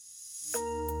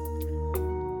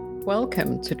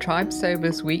Welcome to Tribe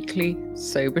Sober's weekly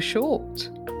Sober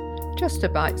Short. Just a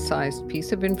bite-sized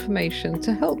piece of information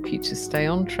to help you to stay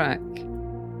on track.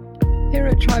 Here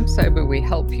at Tribe Sober, we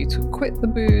help you to quit the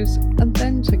booze and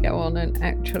then to go on and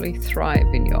actually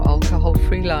thrive in your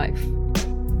alcohol-free life.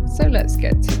 So let's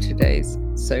get to today's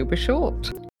Sober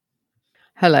Short.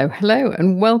 Hello,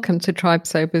 and welcome to Tribe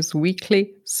Sober's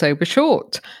weekly Sober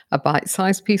Short, a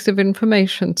bite-sized piece of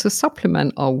information to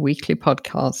supplement our weekly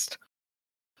podcast.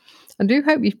 I do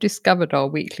hope you've discovered our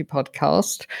weekly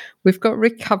podcast. We've got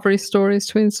recovery stories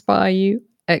to inspire you,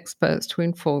 experts to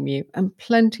inform you, and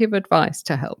plenty of advice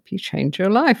to help you change your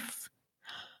life.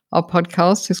 Our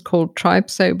podcast is called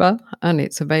Tribe Sober, and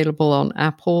it's available on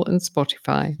Apple and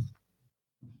Spotify.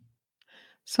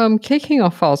 So I'm kicking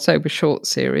off our Sober Short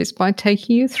series by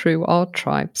taking you through our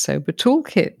Tribe Sober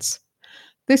toolkits.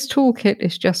 This toolkit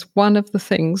is just one of the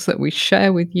things that we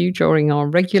share with you during our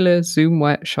regular Zoom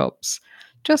workshops.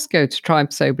 Just go to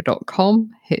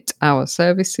tribesober.com, hit our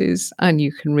services, and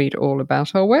you can read all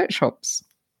about our workshops.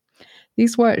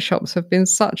 These workshops have been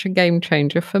such a game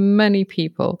changer for many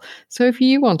people, so if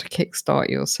you want to kickstart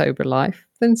your sober life,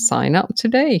 then sign up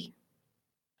today.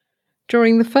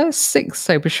 During the first 6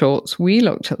 Sober Shorts, we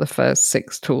looked at the first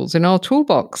 6 tools in our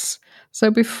toolbox. So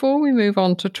before we move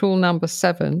on to tool number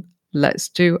 7, let's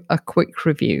do a quick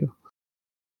review.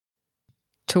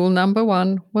 Tool number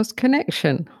 1 was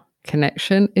connection.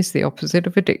 Connection is the opposite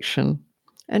of addiction.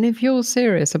 And if you're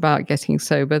serious about getting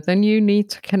sober, then you need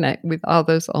to connect with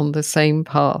others on the same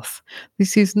path.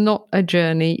 This is not a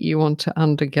journey you want to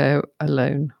undergo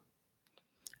alone.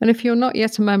 And if you're not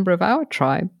yet a member of our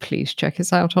tribe, please check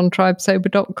us out on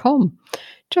tribesober.com.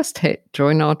 Just hit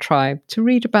join our tribe to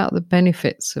read about the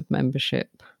benefits of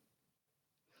membership.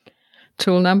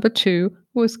 Tool number 2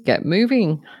 was get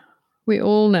moving. We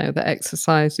all know that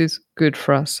exercise is good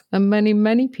for us, and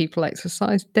many people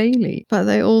exercise daily, but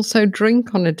they also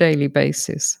drink on a daily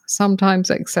basis,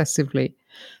 sometimes excessively.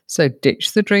 So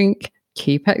ditch the drink,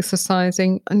 keep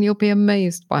exercising, and you'll be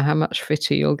amazed by how much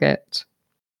fitter you'll get.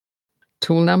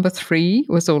 Tool number 3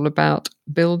 was all about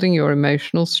building your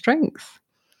emotional strength,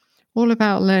 all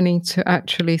about learning to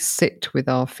actually sit with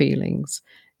our feelings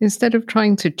instead of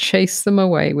trying to chase them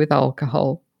away with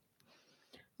alcohol.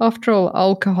 After all,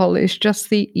 alcohol is just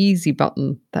the easy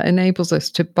button that enables us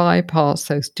to bypass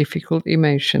those difficult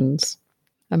emotions.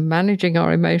 And managing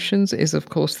our emotions is, of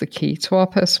course, the key to our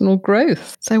personal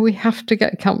growth. So we have to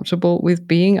get comfortable with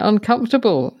being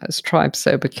uncomfortable, as Tribe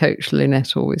Sober coach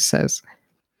Lynette always says.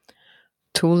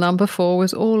 Tool number 4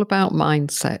 was all about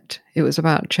mindset. It was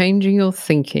about changing your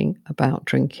thinking about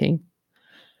drinking.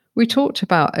 We talked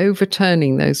about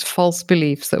overturning those false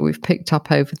beliefs that we've picked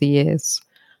up over the years.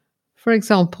 For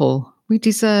example, we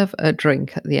deserve a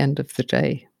drink at the end of the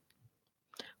day.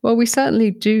 Well, we certainly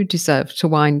do deserve to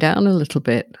wind down a little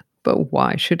bit, but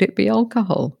why should it be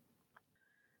alcohol?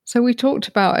 So we talked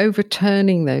about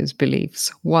overturning those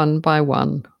beliefs one by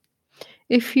one.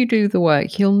 If you do the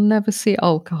work, you'll never see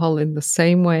alcohol in the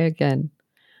same way again,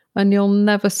 and you'll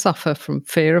never suffer from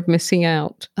fear of missing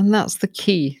out, and that's the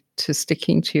key to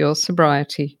sticking to your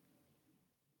sobriety.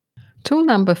 Tool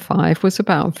number 5 was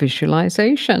about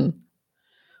visualization.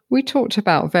 We talked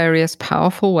about various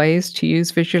powerful ways to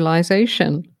use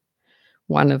visualization.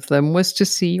 One of them was to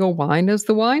see your wine as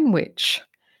the wine witch.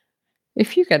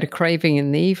 If you get a craving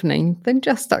in the evening, then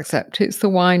just accept it's the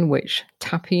wine witch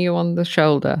tapping you on the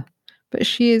shoulder. But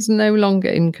she is no longer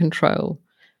in control.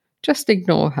 Just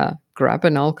ignore her, grab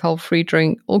an alcohol-free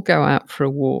drink, or go out for a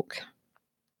walk.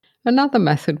 Another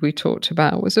method we talked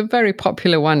about was a very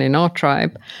popular one in our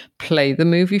tribe: play the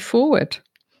movie forward.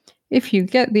 If you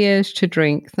get the urge to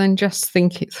drink, then just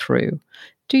think it through.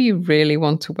 Do you really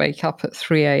want to wake up at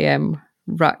 3 a.m.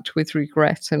 racked with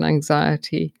regret and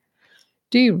anxiety?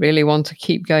 Do you really want to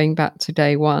keep going back to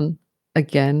day 1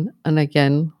 again and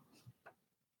again?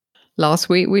 Last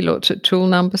week we looked at tool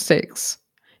number 6.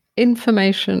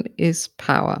 Information is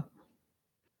power.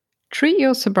 Treat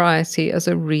your sobriety as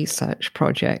a research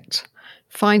project.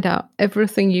 Find out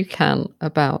everything you can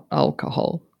about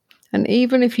alcohol. And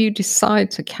even if you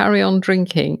decide to carry on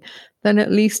drinking, then at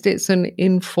least it's an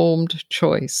informed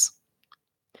choice.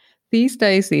 These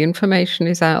days, the information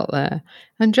is out there,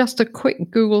 and just a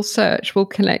quick Google search will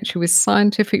connect you with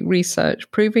scientific research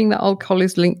proving that alcohol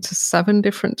is linked to 7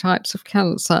 different types of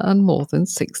cancer and more than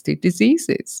 60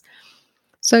 diseases.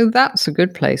 So that's a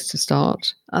good place to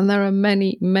start, and there are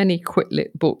many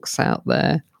quick-lit books out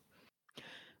there.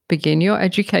 Begin your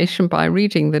education by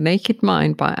reading The Naked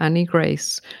Mind by Annie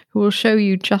Grace, who will show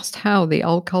you just how the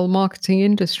alcohol marketing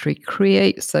industry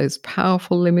creates those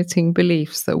powerful limiting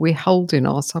beliefs that we hold in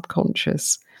our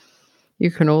subconscious. You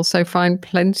can also find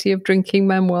plenty of drinking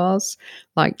memoirs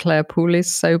like Claire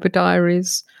Pooley's Sober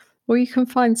Diaries, or you can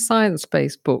find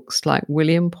science-based books like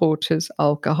William Porter's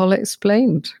Alcohol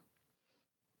Explained.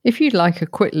 If you'd like a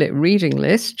quick lit reading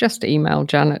list, just email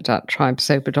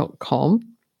janet@tribesober.com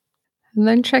and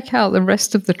then check out the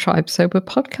rest of the Tribe Sober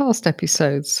podcast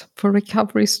episodes for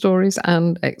recovery stories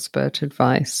and expert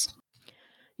advice.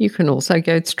 You can also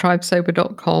go to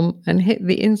tribesober.com and hit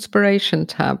the Inspiration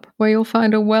tab, where you'll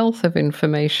find a wealth of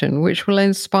information which will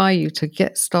inspire you to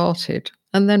get started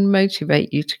and then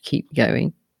motivate you to keep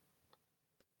going.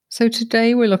 So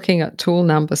today we're looking at tool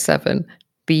number 7,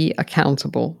 be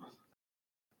accountable.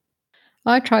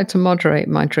 I tried to moderate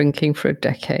my drinking for a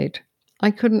decade.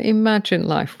 I couldn't imagine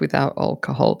life without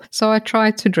alcohol, so I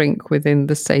tried to drink within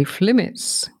the safe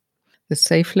limits. The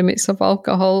safe limits of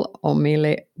alcohol are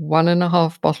merely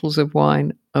 1.5 bottles of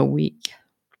wine a week.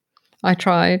 I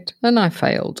tried and I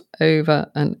failed over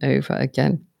and over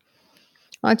again.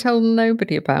 I told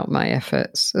nobody about my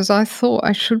efforts, as I thought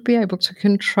I should be able to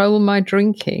control my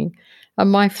drinking, and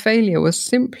my failure was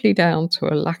simply down to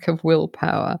a lack of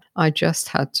willpower. I just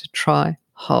had to try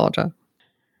harder.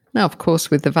 Now, of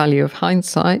course, with the value of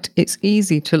hindsight, it's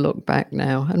easy to look back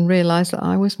now and realise that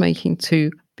I was making 2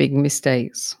 big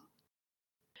mistakes.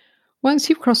 Once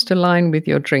you've crossed a line with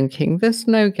your drinking, there's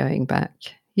no going back.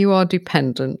 You are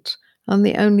dependent, and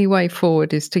the only way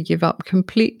forward is to give up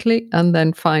completely and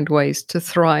then find ways to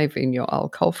thrive in your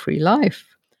alcohol-free life.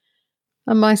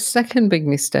 And my second big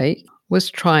mistake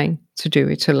was trying to do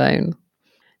it alone.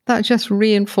 That just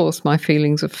reinforced my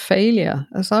feelings of failure,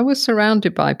 as I was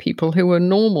surrounded by people who were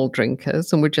normal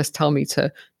drinkers and would just tell me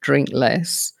to drink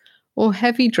less, or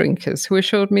heavy drinkers who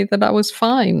assured me that I was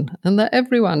fine and that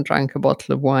everyone drank a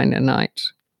bottle of wine a night.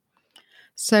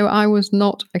 So I was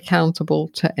not accountable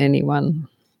to anyone.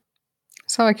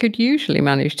 So I could usually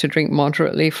manage to drink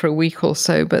moderately for a week or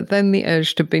so, but then the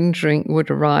urge to binge drink would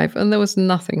arrive and there was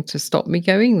nothing to stop me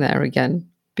going there again,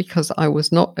 because I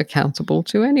was not accountable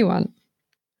to anyone.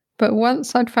 But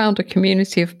once I'd found a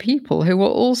community of people who were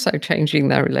also changing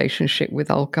their relationship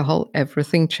with alcohol,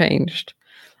 everything changed.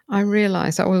 I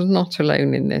realized I was not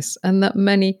alone in this, and that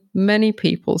many, many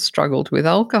people struggled with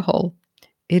alcohol.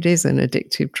 It is an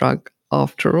addictive drug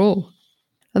after all.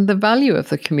 And the value of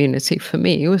the community for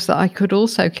me was that I could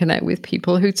also connect with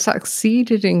people who'd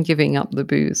succeeded in giving up the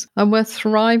booze and were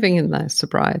thriving in their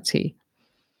sobriety.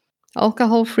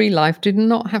 Alcohol-free life did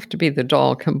not have to be the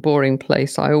dark and boring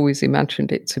place I always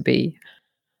imagined it to be.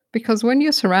 Because when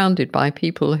you're surrounded by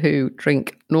people who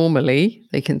drink normally,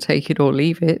 they can take it or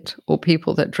leave it, or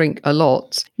people that drink a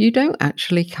lot, you don't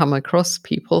actually come across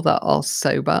people that are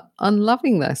sober and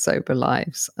loving their sober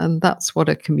lives. And that's what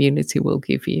a community will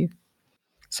give you.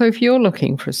 So if you're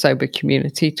looking for a sober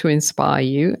community to inspire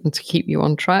you and to keep you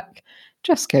on track,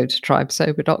 just go to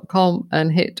tribesober.com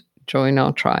and hit Join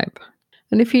Our Tribe.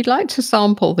 And if you'd like to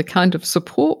sample the kind of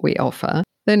support we offer,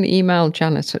 then email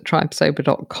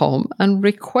janet@tribesober.com and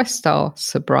request our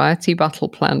Sobriety Battle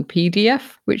Plan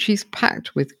PDF, which is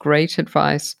packed with great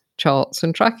advice, charts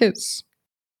and trackers.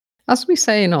 As we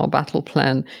say in our battle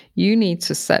plan, you need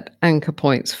to set anchor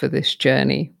points for this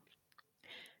journey.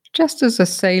 Just as a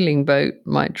sailing boat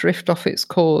might drift off its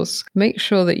course, make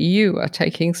sure that you are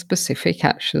taking specific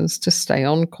actions to stay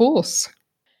on course.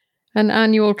 An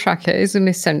annual tracker is an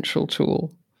essential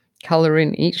tool. Colour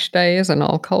in each day as an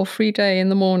alcohol-free day in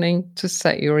the morning to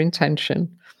set your intention.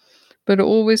 But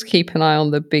always keep an eye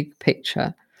on the big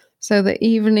picture, so that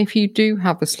even if you do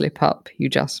have a slip up, you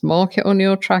just mark it on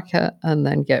your tracker and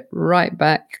then get right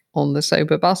back on the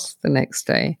sober bus the next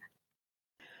day.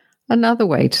 Another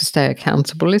way to stay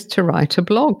accountable is to write a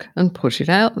blog and put it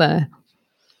out there.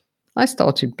 I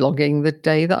started blogging the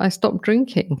day that I stopped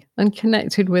drinking and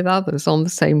connected with others on the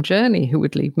same journey who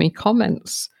would leave me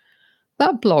comments.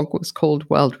 That blog was called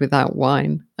World Without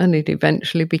Wine, and it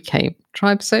eventually became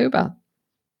Tribe Sober.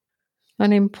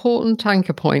 An important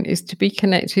anchor point is to be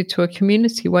connected to a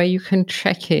community where you can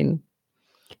check in.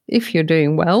 If you're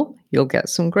doing well, you'll get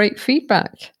some great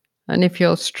feedback. And if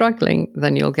you're struggling,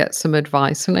 then you'll get some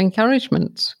advice and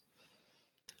encouragement.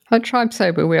 At Tribe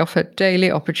Sober, we offer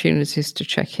daily opportunities to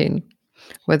check in,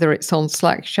 whether it's on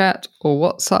Slack chat or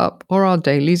WhatsApp or our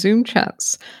daily Zoom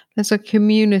chats. There's a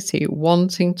community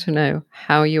wanting to know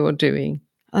how you're doing,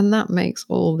 and that makes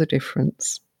all the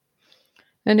difference.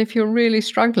 And if you're really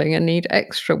struggling and need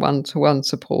extra one-to-one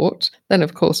support, then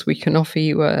of course we can offer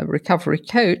you a recovery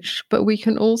coach, but we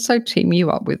can also team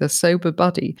you up with a sober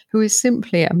buddy who is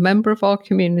simply a member of our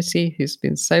community who's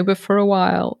been sober for a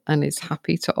while and is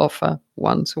happy to offer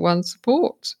one-to-one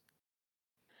support.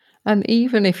 And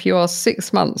even if you are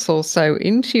 6 months or so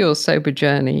into your sober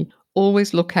journey,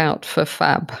 always look out for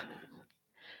FAB.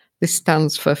 This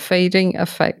stands for Fading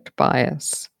Affect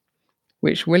Bias,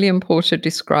 which William Porter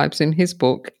describes in his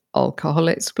book, Alcohol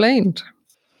Explained.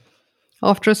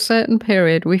 After a certain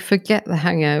period, we forget the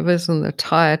hangovers and the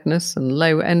tiredness and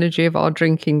low energy of our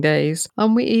drinking days,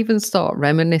 and we even start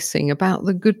reminiscing about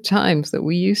the good times that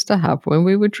we used to have when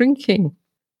we were drinking.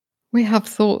 We have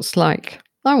thoughts like,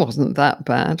 I wasn't that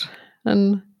bad,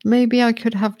 and maybe I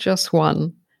could have just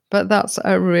one, but that's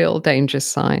a real danger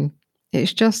sign.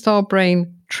 It's just our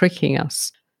brain tricking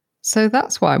us. So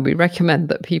that's why we recommend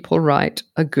that people write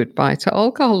a goodbye to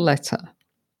alcohol letter.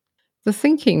 The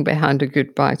thinking behind a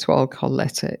goodbye to alcohol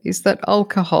letter is that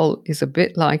alcohol is a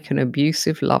bit like an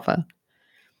abusive lover.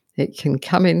 It can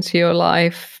come into your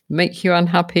life, make you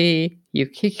unhappy, you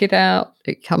kick it out,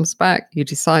 it comes back, you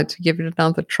decide to give it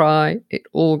another try, it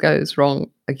all goes wrong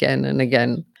again and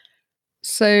again.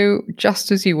 So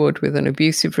just as you would with an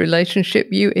abusive relationship,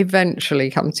 you eventually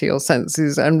come to your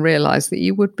senses and realize that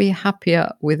you would be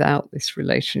happier without this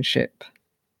relationship.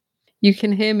 You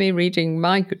can hear me reading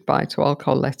my goodbye to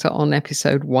alcohol letter on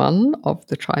episode 1 of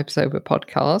the Tribe Sober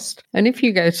podcast. And if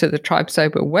you go to the Tribe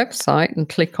Sober website and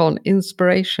click on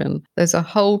inspiration, there's a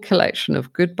whole collection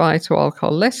of goodbye to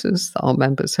alcohol letters that our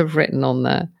members have written on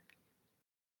there.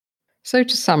 So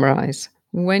to summarize,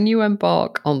 when you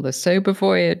embark on the sober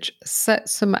voyage, set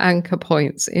some anchor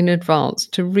points in advance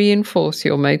to reinforce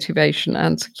your motivation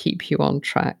and to keep you on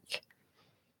track.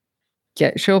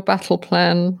 Get your battle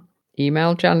plan.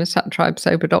 Email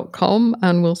Janice@tribesober.com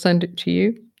and we'll send it to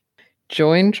you.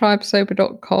 Join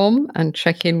tribesober.com and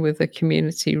check in with the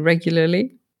community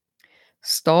regularly.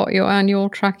 Start your annual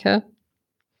tracker.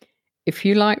 If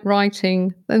you like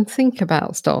writing, then think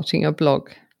about starting a blog.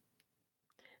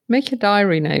 Make a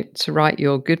diary note to write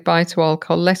your goodbye to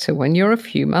alcohol letter when you're a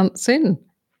few months in.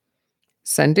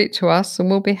 Send it to us and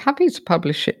we'll be happy to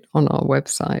publish it on our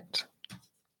website.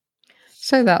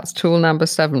 So that's tool number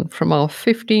 7 from our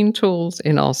 15 tools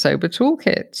in our Sober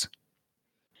Toolkit.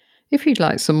 If you'd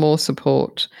like some more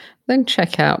support, then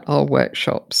check out our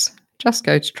workshops. Just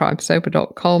go to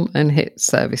tribesober.com and hit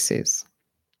services.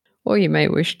 Or you may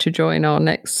wish to join our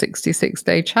next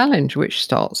 66-day challenge, which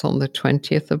starts on the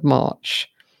 20th of March.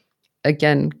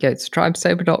 Again, go to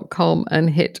tribesober.com and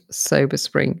hit Sober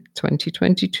Spring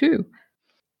 2022.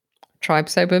 Tribe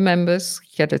Sober members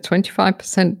get a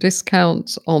 25%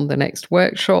 discount on the next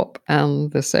workshop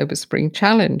and the Sober Spring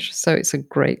Challenge, so it's a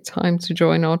great time to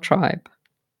join our tribe.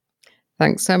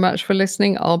 Thanks so much for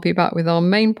listening. I'll be back with our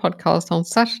main podcast on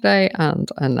Saturday and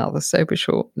another Sober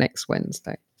Short next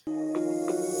Wednesday.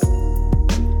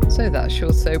 So that's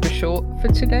your Sober Short for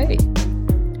today.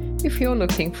 If you're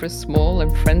looking for a small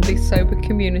and friendly sober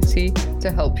community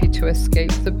to help you to escape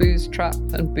the booze trap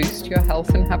and boost your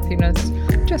health and happiness,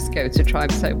 just go to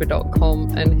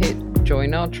tribesober.com and hit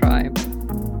Join Our Tribe.